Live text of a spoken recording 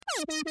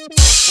Hello,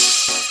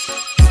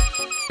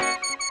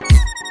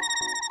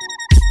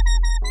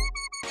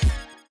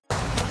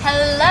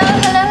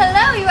 hello,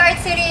 hello! You are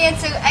tuning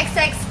into X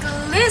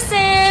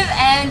Exclusive,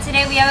 and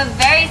today we have a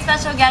very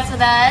special guest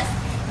with us,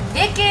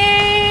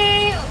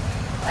 Vicky.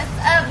 What's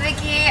up,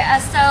 Vicky?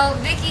 So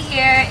Vicky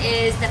here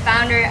is the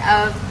founder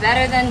of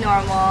Better Than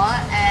Normal,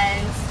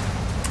 and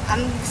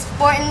I'm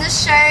sporting the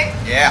shirt.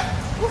 Yeah.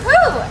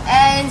 Woohoo!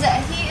 And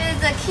he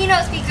is a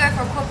keynote speaker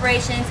for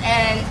corporations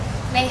and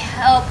may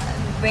help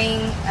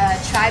bring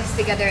tribes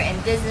together in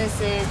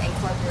businesses and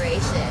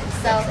corporations.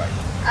 So. That's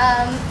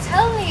right.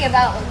 Tell me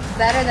about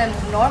Better Than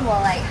Normal,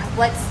 like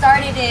what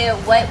started it,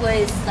 what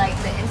was like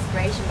the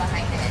inspiration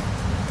behind it?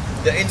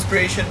 The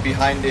inspiration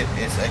behind it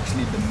is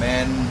actually the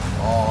man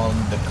on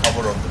the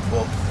cover of the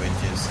book,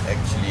 which is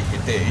actually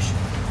Hitesh.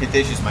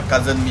 Hitesh is my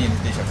cousin, me and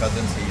Hitesh are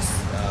cousins.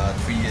 He's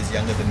 3 years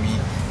younger than me.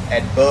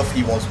 At birth,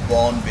 he was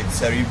born with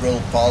cerebral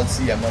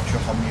palsy. I'm not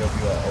sure how many of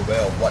you are aware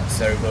of what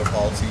cerebral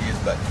palsy is,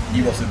 but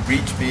he was a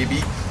breech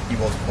baby. He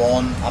was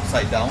born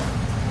upside down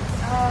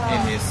in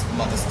his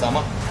mother's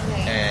stomach.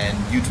 Okay. And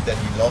due to that,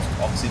 he lost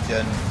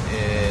oxygen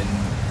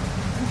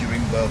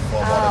during birth for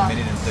about a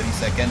minute and 30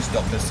 seconds.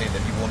 Doctors say that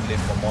he won't live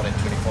for more than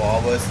 24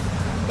 hours.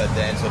 But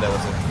then, so there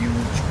was a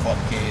huge court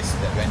case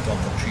that went on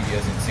for 3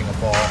 years in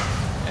Singapore.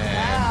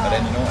 But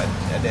then,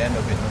 at the end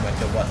of it, no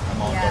matter what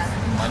amount of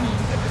money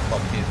that the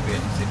court case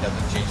wins, it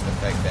doesn't change the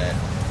fact that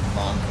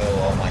my uncle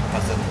or my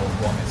cousin was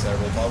born with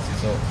cerebral palsy.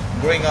 So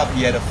growing up,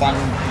 he had a fun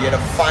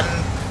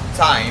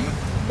time,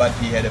 but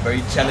he had a very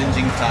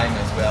challenging time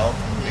as well,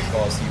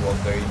 because he was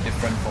very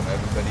different from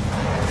everybody.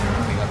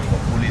 Growing up, he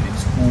got bullied in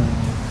school.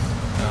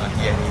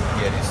 He had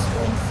his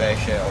own fair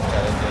share of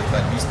challenges,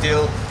 but we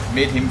still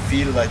made him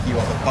feel like he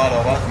was a part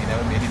of us. We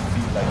never made him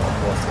feel like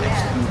he was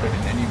excluded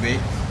in any way.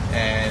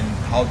 And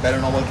how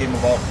Better Normal came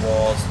about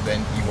was when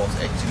he was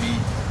actually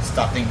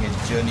starting his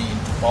journey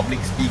into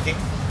public speaking.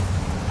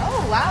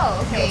 Oh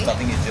wow, okay. He was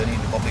starting his journey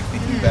into public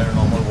speaking. Better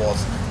Normal was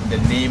the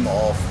name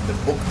of the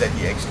book that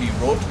he actually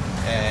wrote.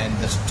 And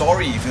the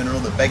story, if you don't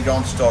know the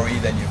background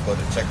story, then you've got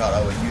to check out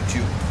our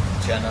YouTube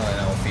channel and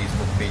our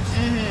Facebook page.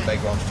 The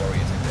background story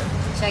is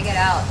exactly. Check it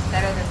out,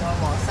 Better Than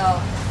Normal.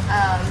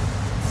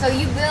 So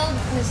you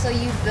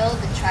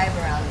build the tribe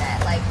around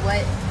that. Like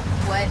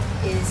what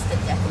is the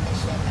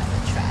definition of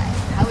a tribe?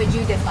 How would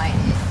you define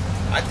it?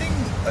 I think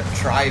a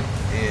tribe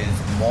is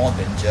more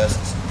than just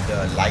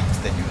the likes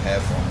that you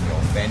have on your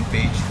fan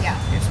page. Yeah.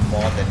 It's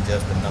more than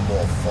just the number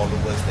of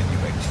followers that you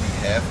actually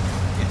have.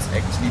 It's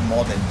actually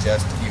more than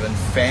just even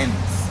fans.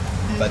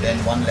 But then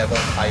one level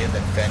higher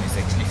than fan is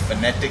actually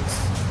fanatics.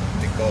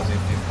 Because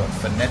if you've got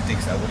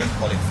fanatics, I wouldn't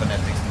call it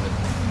fanatics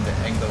in the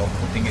angle of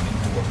putting it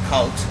into a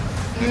cult.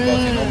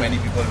 Because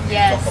many people when we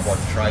talk about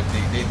tribe,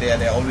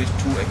 there are always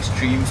two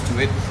extremes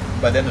to it.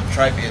 But then a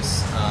tribe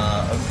is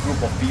a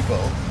group of people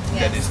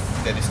that is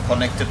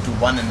connected to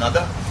one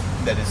another,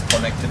 that is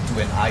connected to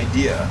an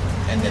idea,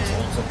 and that's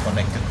also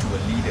connected to a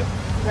leader,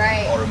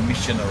 or a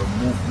mission or a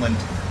movement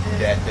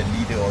that the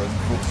leader or a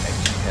group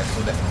actually has.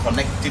 So that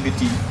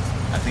connectivity,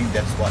 I think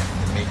that's what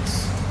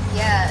makes.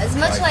 Yeah, it's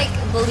much like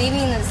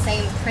believing the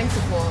same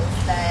principles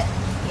that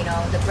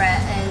the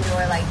brand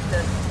or like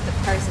the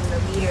person,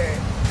 the leader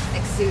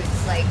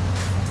exudes, like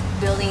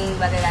building,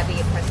 whether that be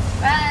a person's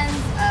friends.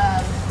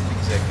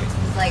 Exactly.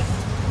 It's like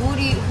who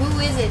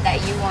is it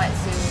that you want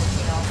to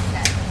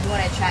that you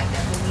want to attract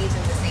that believes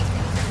in the same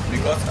things?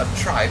 Because a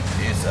tribe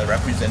is a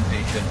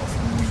representation of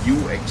who you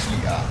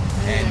actually are,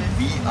 and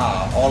we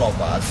are, all of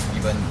us,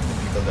 even the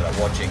people that are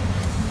watching,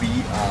 we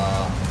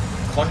are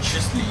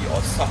consciously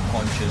or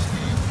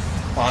subconsciously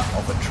part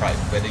of a tribe,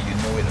 whether you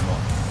know it or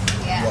not.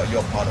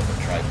 You're part of a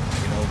tribe.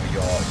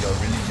 Your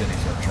religion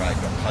is your tribe,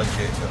 your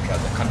culture is your tribe,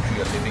 the country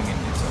you're living in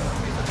is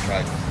a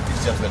tribe.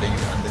 It's just whether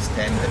you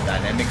understand the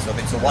dynamics of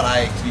it. So what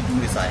I actually do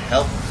is I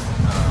help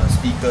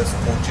speakers,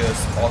 coaches,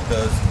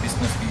 authors,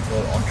 business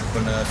people,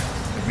 entrepreneurs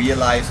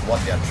realize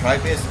what their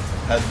tribe is,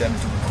 help them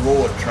to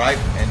grow a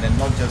tribe, and then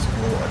not just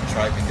grow a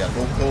tribe in their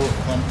local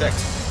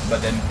context,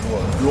 but then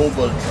grow a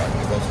global tribe,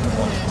 because who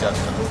wants just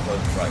a local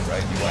tribe,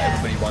 right?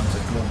 Everybody wants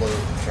a global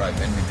tribe,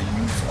 and with the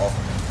use of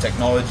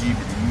technology,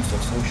 with the use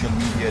of social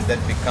media, that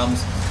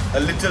becomes a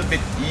little bit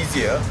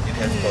easier. It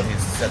has got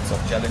its sets of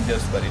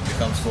challenges, but it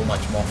becomes so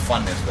much more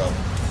fun as well.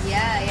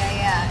 Yeah.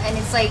 And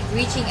it's like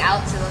reaching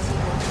out to those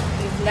people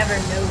you've never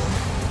known.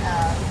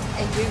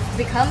 And we've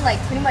become like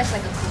pretty much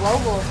like a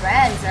global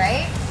brand,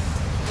 right?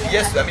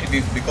 Yes, I mean,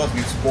 because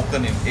we've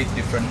spoken in 8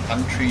 different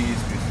countries,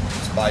 we've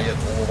inspired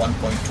over 1.2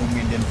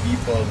 million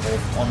people,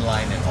 both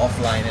online and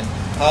offline. And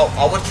how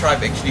our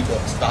tribe actually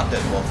got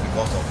started was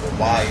because of the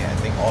why. I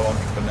think all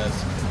entrepreneurs,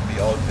 we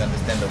all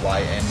understand the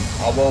why. And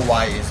our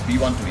why is we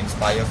want to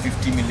inspire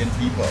 50 million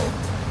people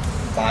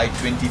by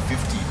 2050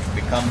 to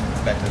become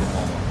better than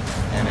normal.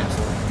 And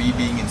so we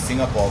being in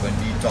Singapore, when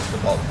we talked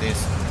about this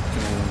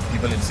to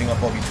people in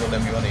Singapore, we told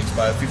them we want to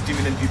inspire 50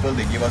 million people.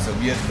 They gave us a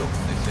weird look.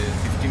 They said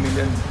 50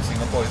 million,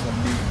 Singapore is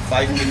only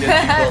 5 million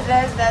people.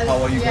 How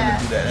are you going to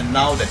do that? And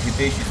now that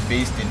Hitesh is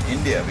based in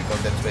India,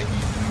 because that's where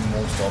he's doing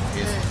most of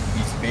his.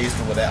 He's based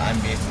over there. I'm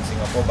based in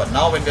Singapore. But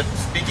now when we're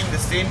speaking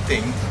the same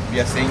thing, we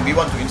are saying we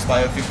want to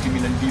inspire 50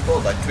 million people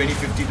by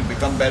 2050 to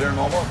become better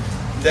normal.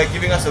 They're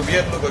giving us a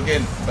weird look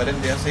again. But then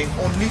they are saying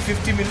only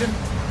 50 million.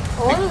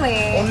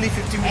 Only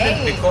 50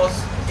 million because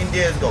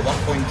India has got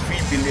 1.3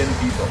 billion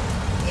people.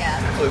 Yeah.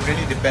 So it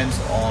really depends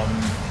on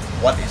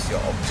what is your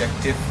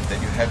objective that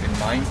you have in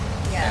mind.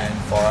 Yeah. And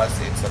for us,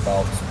 it's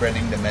about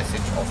spreading the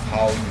message of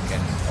how you can,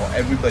 or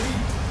everybody,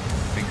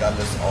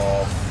 regardless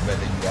of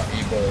whether you are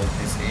able,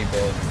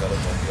 disabled,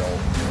 regardless of your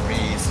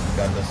race,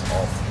 regardless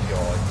of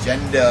your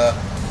gender,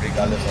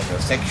 regardless of your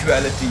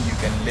sexuality, you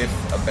can live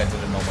a better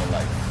than normal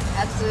life.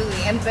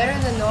 Absolutely. And better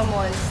than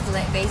normal is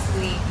like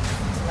basically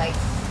like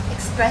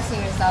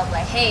expressing yourself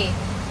like, hey,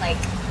 like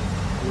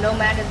no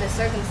matter the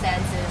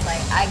circumstances,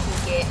 like I can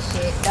get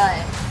shit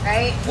done,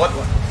 right?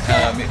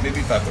 Maybe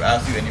if I could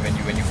ask you,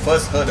 when you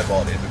first heard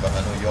about it, because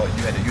I know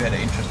you had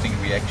an interesting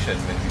reaction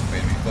when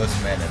we first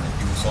met, and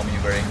you saw me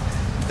wearing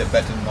the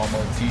Better Than Normal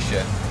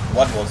T-shirt.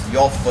 What was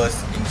your first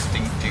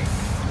instinctive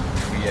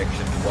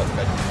reaction to what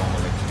Better Than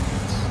Normal actually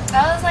means?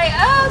 I was like,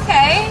 oh,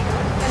 okay,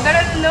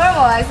 better than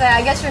normal. I said,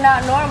 I guess you're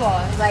not normal.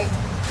 I was like,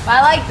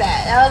 I like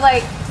that. I was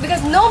like,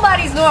 because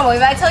nobody's normal.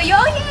 If I tell you,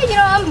 oh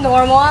yeah, I'm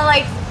normal,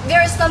 like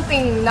there's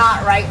something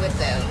not right with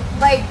them.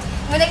 Like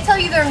when they tell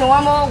you they're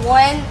normal,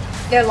 one,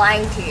 they're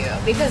lying to you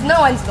because no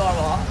one's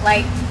normal.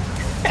 Like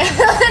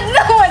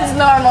no one's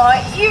normal.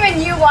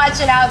 Even you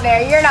watching out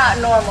there, you're not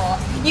normal.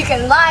 You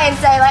can lie and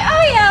say like,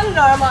 oh yeah, I'm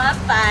normal, I'm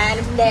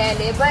fine, I'm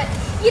dandy. But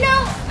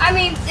I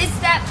mean, it's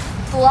that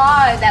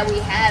flaw that we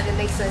have that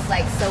makes us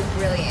like so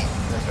brilliant.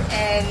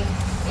 And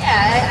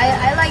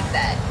yeah, I like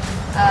that.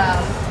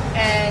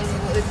 And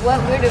with what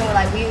we're doing,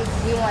 like we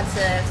want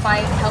to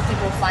help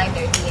people find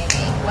their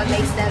DNA, what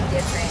makes them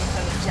different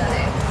from each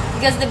other.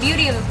 Because the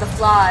beauty of the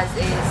flaws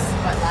is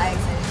what lies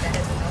is better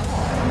than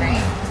normal,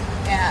 right?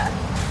 Yeah.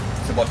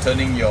 It's about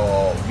turning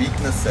your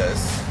weaknesses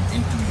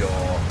into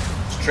your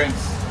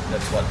strengths.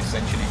 That's what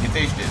essentially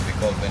Hitesh did,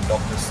 because when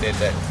doctors said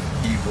that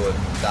he would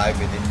die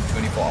within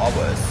 24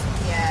 hours,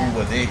 who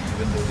were they,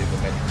 even though they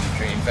were medically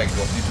trained? In fact,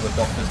 it was due to a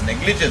doctor's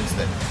negligence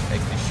that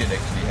this shit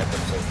actually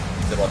happened. So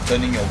it's about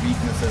turning your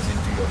weaknesses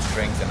into your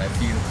strengths, and I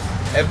feel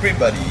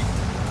everybody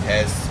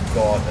has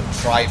got a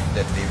tribe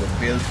that they were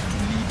built to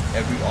lead.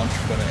 Every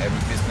entrepreneur,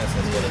 every business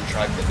has got a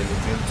tribe that they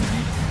were built to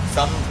lead.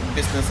 Some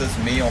businesses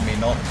may or may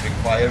not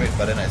require it,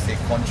 but then I say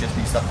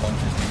consciously,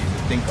 subconsciously, if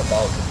you think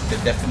about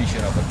the definition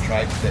of a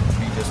tribe that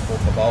we just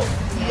spoke about,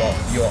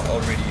 you're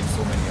already in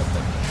so many of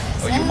them.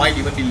 Or you might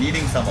even be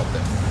leading some of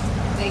them.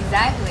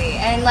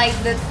 Exactly. And like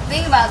the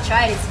thing about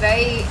tribe, it's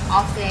very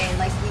often,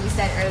 like you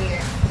said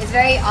earlier, it's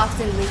very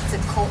often linked to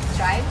cult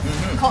tribes,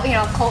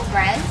 cult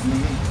brands.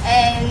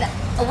 And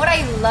what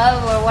I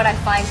love, or what I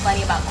find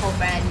funny about cult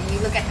brands, you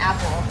look at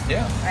Apple,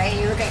 right?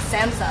 You look at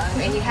Samsung,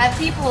 and you have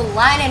people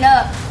lining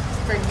up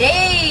for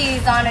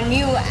days on a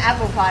new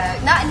Apple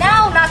product. Not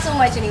so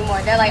much anymore.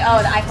 They're like,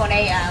 oh, the iPhone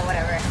 8,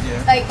 whatever.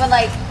 But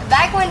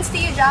back when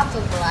Steve Jobs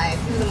was alive,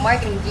 he was a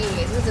marketing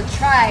genius. He was a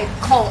tribe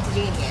cult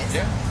genius.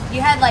 You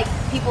had like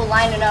people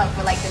lining up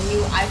for like the new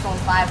iPhone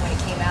 5 when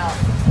it came out,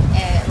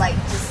 and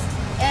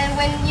and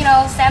when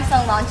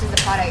Samsung launches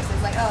the product,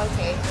 it's like, oh,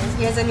 okay,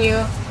 here's a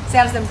new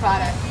Samsung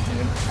product.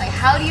 Like,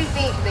 how do you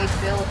think they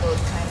build those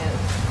kind of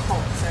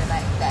cults, or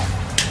like that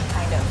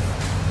kind of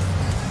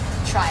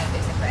tribe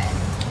in the brand?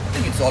 I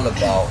think it's all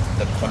about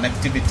the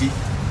connectivity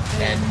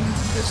and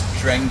the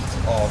strength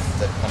of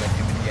that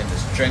connectivity, and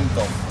the strength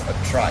of a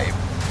tribe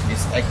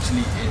is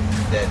actually in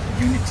that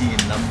unity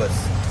in numbers.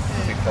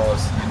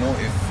 Because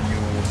if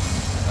you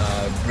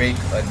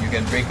you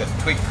can break a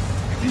twig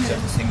if it's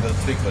just a single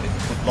twig, but if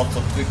you put lots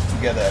of twigs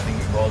together, I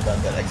think we've all done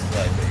that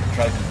exercise where you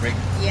try to break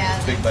the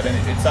twig, but then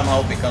it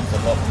somehow becomes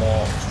a lot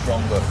more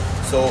stronger.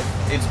 So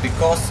it's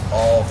because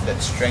of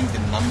that strength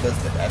in numbers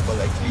that Apple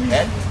actually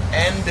had,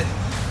 and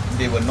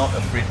they were not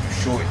afraid to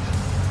show it.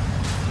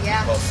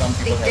 Because some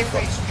people have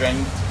got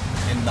strength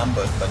in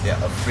numbers, but they're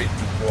afraid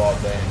to go out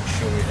there and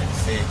show it and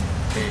say,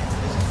 hey,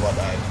 this is what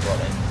I've got.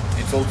 And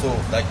it's also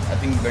like, I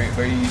think very,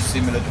 very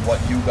similar to what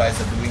you guys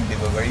are doing. They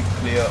were very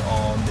clear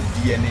on the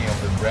DNA of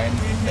the brand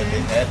that they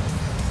had,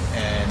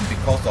 and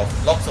because of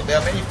there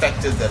are many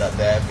factors that are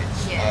there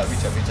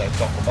which I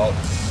talk about,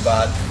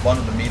 but one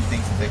of the main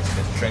things is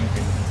actually the strength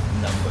in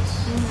numbers.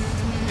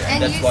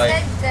 And that's you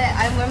said that,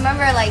 I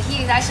remember like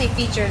he's actually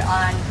featured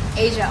on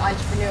Asia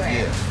Entrepreneur.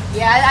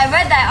 I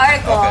read that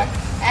article.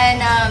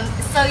 And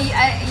so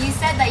you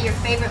said that your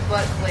favorite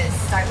book was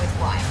Start With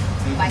Why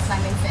by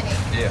Simon Sinek.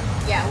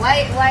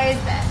 Why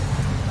is that?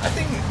 I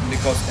think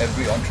because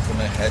every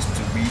entrepreneur has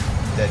to read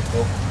that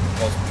book,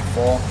 because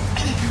before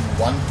you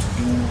want to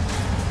do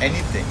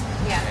anything,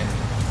 and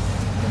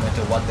no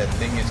matter what that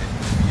thing is, it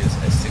could be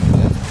as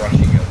simple as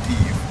brushing your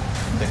teeth,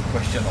 the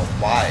question of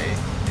why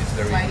is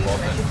very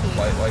important.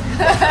 Why do you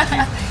brush your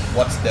teeth?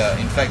 What's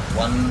in fact,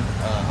 one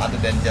other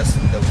than just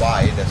the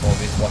why, there's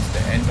always what's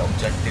the end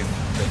objective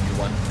that you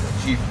want to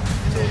achieve.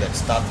 So let's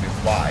start with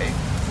why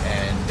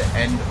and the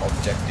end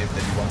objective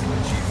that you want to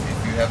achieve. If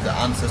you have the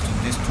answers to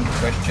these two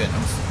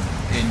questions,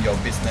 in your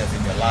business,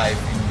 in your life,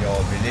 in your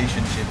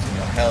relationships, in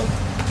your health,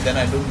 then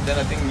I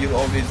think you'll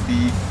always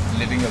be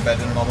living a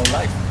better normal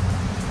life.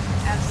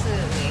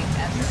 Absolutely.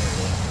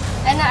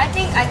 And I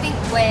think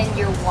when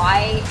your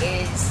why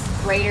is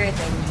greater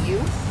than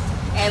you,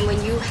 and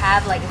when you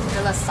have like a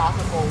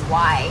philosophical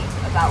why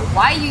about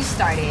why you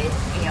started,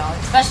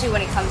 especially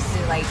when it comes to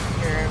like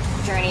your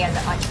journey as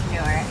an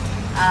entrepreneur,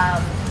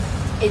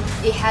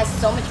 it has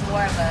so much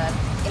more of a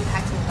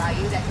impactful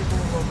value that people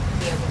will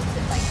be able to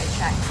like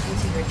attract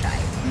into your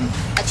tribe.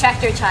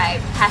 Attract your tribe,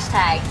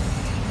 hashtag.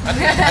 I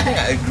think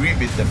I agree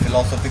with the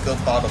philosophical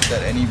part of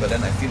that, Annie, but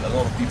then I feel a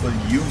lot of people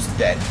use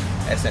that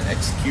as an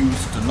excuse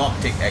to not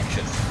take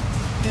action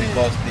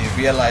because they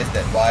realize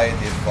that why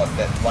they've got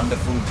that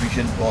wonderful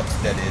vision boards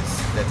that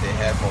they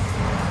have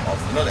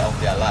of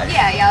their life.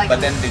 Yeah,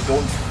 but then they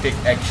don't take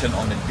action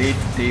on a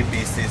day-to-day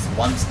basis,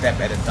 one step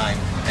at a time.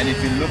 And if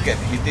you look at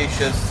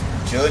Hitesh's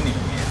journey,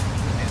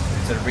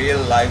 it's a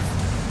real life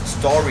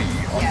story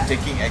on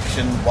taking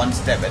action one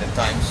step at a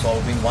time,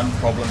 solving one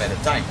problem at a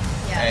time.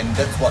 And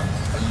that's what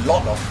a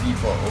lot of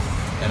people,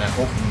 and I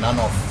hope none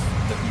of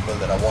the people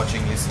that are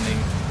watching, listening,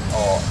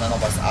 or none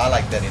of us are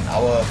like that in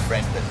our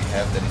friend that we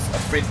have that is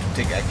afraid to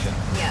take action.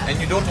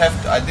 And you don't have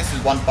to, this is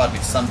one part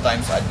which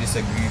sometimes I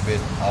disagree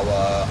with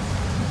our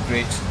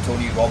great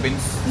Tony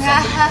Robbins,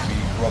 somebody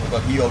we grew up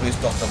because he always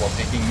talks about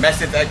taking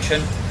massive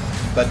action,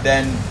 but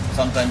then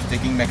sometimes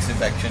taking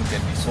massive action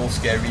can be so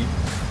scary,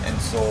 and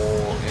so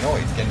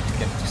it can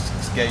just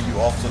scare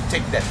you off. So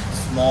take that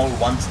small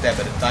one step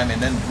at a time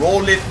and then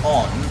roll it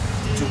on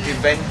to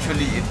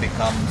eventually it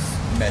becomes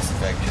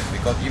massive action,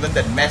 because even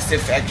that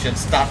massive action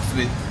starts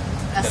with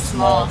the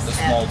small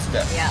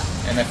step.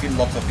 And I feel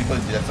lots of people,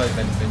 that's why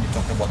when you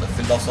talk about the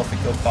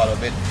philosophical part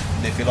of it,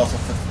 they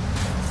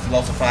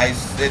philosophize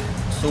it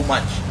so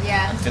much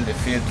until they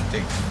fail to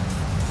take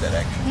that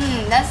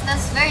action.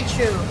 That's very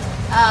true.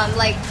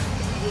 Like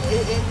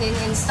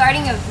in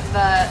starting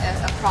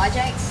a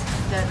project,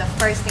 the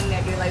first thing they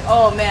do, like,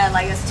 oh man,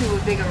 like that's too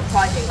big of a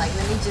project, like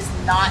let me just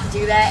not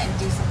do that and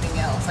do something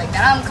else, like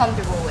that I'm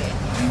comfortable with.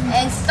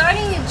 And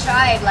starting a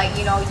tribe, like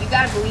you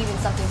gotta believe in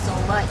something so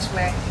much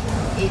where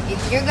if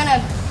you're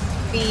gonna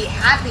be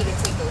happy to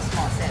take those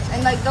small steps,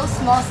 and like those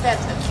small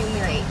steps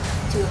accumulate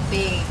to a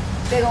big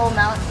old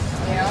mountain,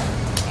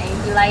 and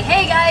you'd be like,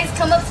 hey guys,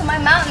 come up to my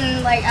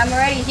mountain, like I'm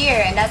already here.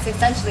 And that's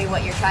essentially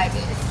what your tribe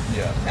is.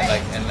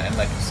 Right? and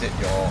like you said,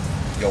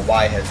 your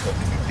why has got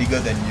to be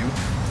bigger than you,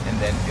 and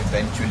then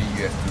eventually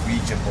you have to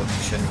reach a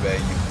position where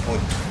you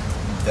put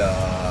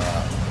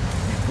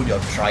your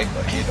tribe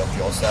ahead of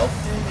yourself,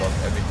 because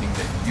everything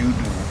that you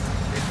do,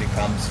 it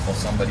becomes for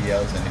somebody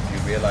else. And if you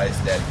realize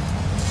that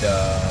the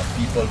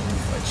people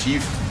who've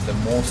achieved the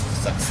most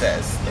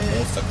success, the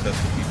most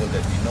successful people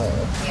that we know,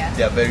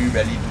 they are very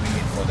rarely doing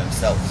it for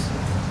themselves.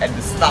 At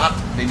the start,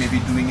 they may be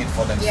doing it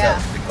for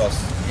themselves, because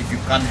if you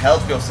can't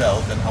help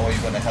yourself, then how are you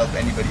going to help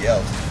anybody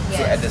else?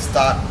 So at the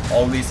start,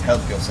 always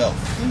help yourself.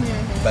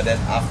 But then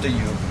after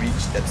you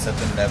reach that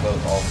certain level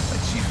of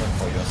achievement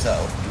for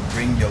yourself, to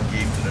bring your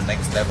game to the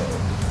next level,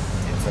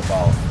 it's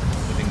about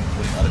putting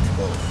other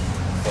people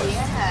first.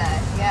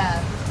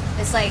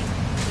 It's like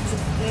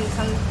it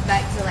comes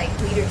back to like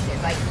leadership,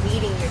 like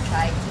leading your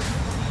tribe,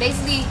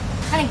 basically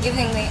kind of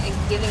giving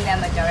them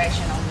a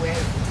direction on where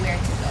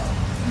to go.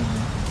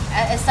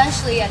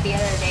 Essentially, at the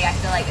end of the day, I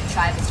feel like a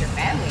tribe is your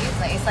family.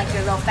 It's like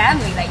your little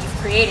family that you've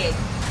created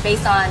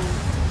based on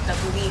the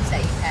beliefs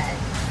that you've had.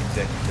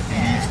 Exactly, the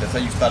beliefs. That's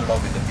why you started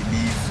off with the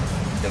beliefs,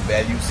 the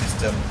value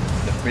system,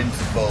 the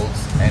principles,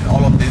 and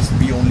all of this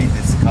we only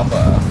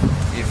discover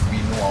if we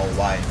know our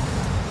why.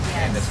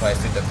 And that's why I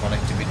said the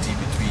connectivity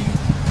between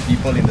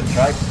people in the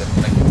tribe, the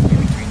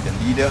connectivity between the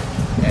leader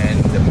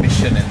and the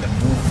mission and the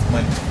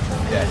movement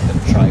that the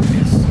tribe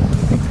is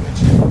looking to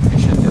achieve, the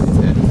mission that is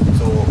there.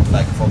 So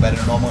like for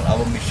Better Normal,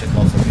 our mission,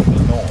 lots of people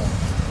know,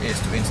 is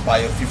to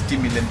inspire 50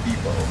 million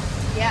people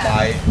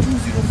by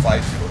 2050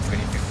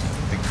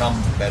 to become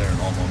Better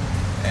Normal.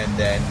 And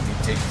then we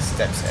take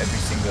steps every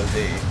single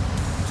day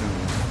to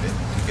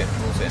get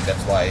closer. And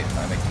that's why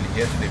I'm actually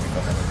here today,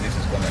 because this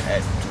is going to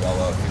add to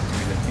our 50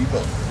 million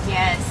people.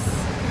 Yes.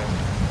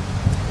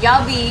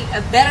 Y'all be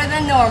better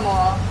than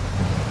normal.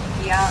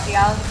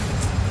 Y'all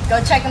go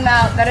check them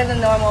out. Better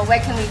Than Normal. Where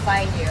can we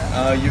find you?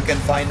 You can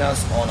find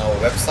us on our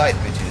website,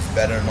 which is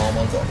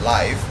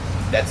betternormal.live.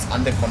 That's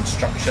under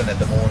construction at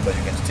the moment, but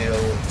you can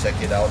still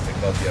check it out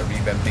because we are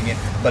revamping it.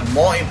 But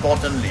more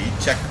importantly,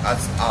 check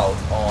us out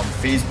on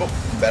Facebook,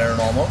 Better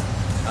Normal.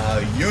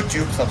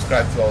 YouTube,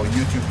 subscribe to our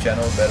YouTube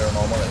channel, Better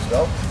Normal as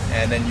well.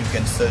 And then you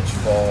can search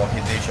for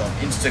Hitesh on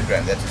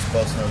Instagram. That's his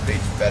personal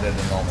page, Better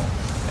Than Normal.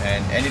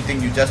 And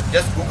anything, you just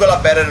Google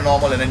up Better Than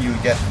Normal, and then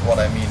you'll get what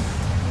I mean.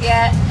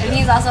 And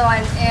he's also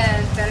on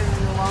Better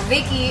Than Normal.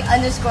 Vicky _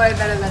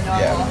 Better Than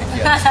Normal.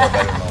 Vicky _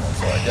 Better Than Normal.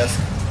 So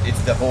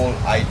it's the whole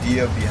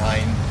idea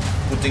behind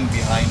putting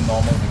behind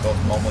normal, because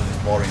normal is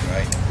boring,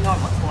 right?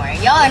 Normal's boring.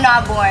 Y'all are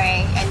not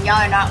boring, and y'all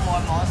are not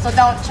normal. So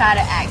don't try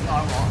to act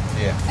normal.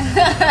 Yeah.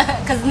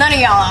 Because none of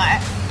y'all are.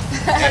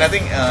 And I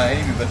think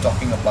anyway, we were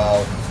talking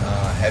about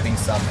having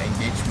some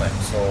engagement.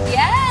 So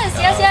Yes.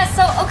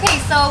 So okay,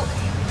 so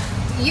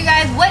you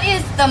guys, what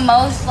is the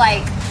most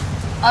like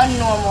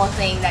unnormal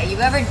thing that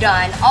you've ever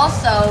done?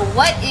 Also,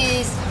 what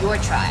is your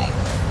tribe?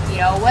 You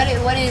know, what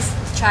is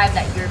the tribe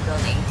that you're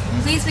building?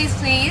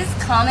 Please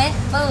comment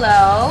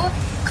below.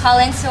 Call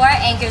into our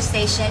anchor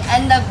station,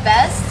 and the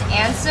best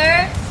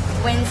answer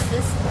wins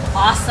this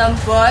awesome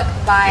book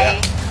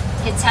by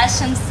Hitesh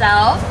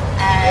himself.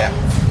 And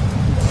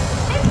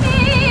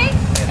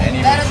and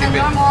anyway, better than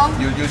normal.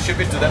 You'll ship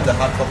it to them, the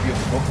hard copy of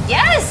the book.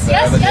 Yes.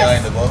 Wherever they are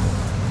in the world.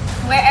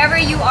 Wherever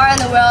you are in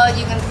the world,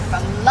 you can be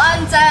from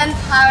London,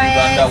 Paris.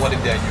 Uganda, what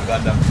if they're in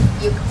Uganda?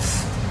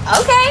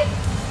 Okay.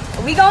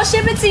 We gonna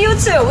ship it to you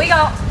too. We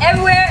gonna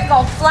everywhere,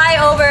 gonna fly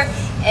over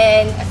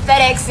and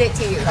FedEx it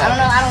to you. I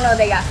don't know if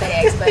they got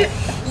FedEx, but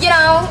you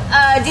know,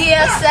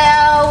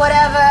 DSL,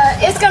 whatever,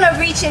 it's gonna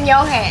reach in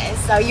your hands.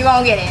 So you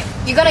gonna get it.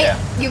 You're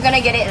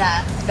gonna get it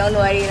lah. Don't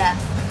worry lah.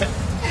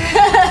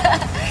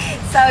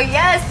 So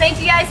yes, thank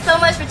you guys so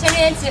much for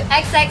tuning in to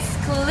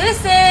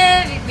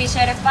Exclusive. Be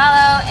sure to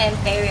follow and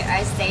favorite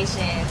our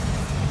station.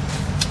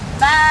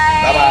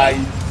 Bye. Bye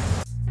bye.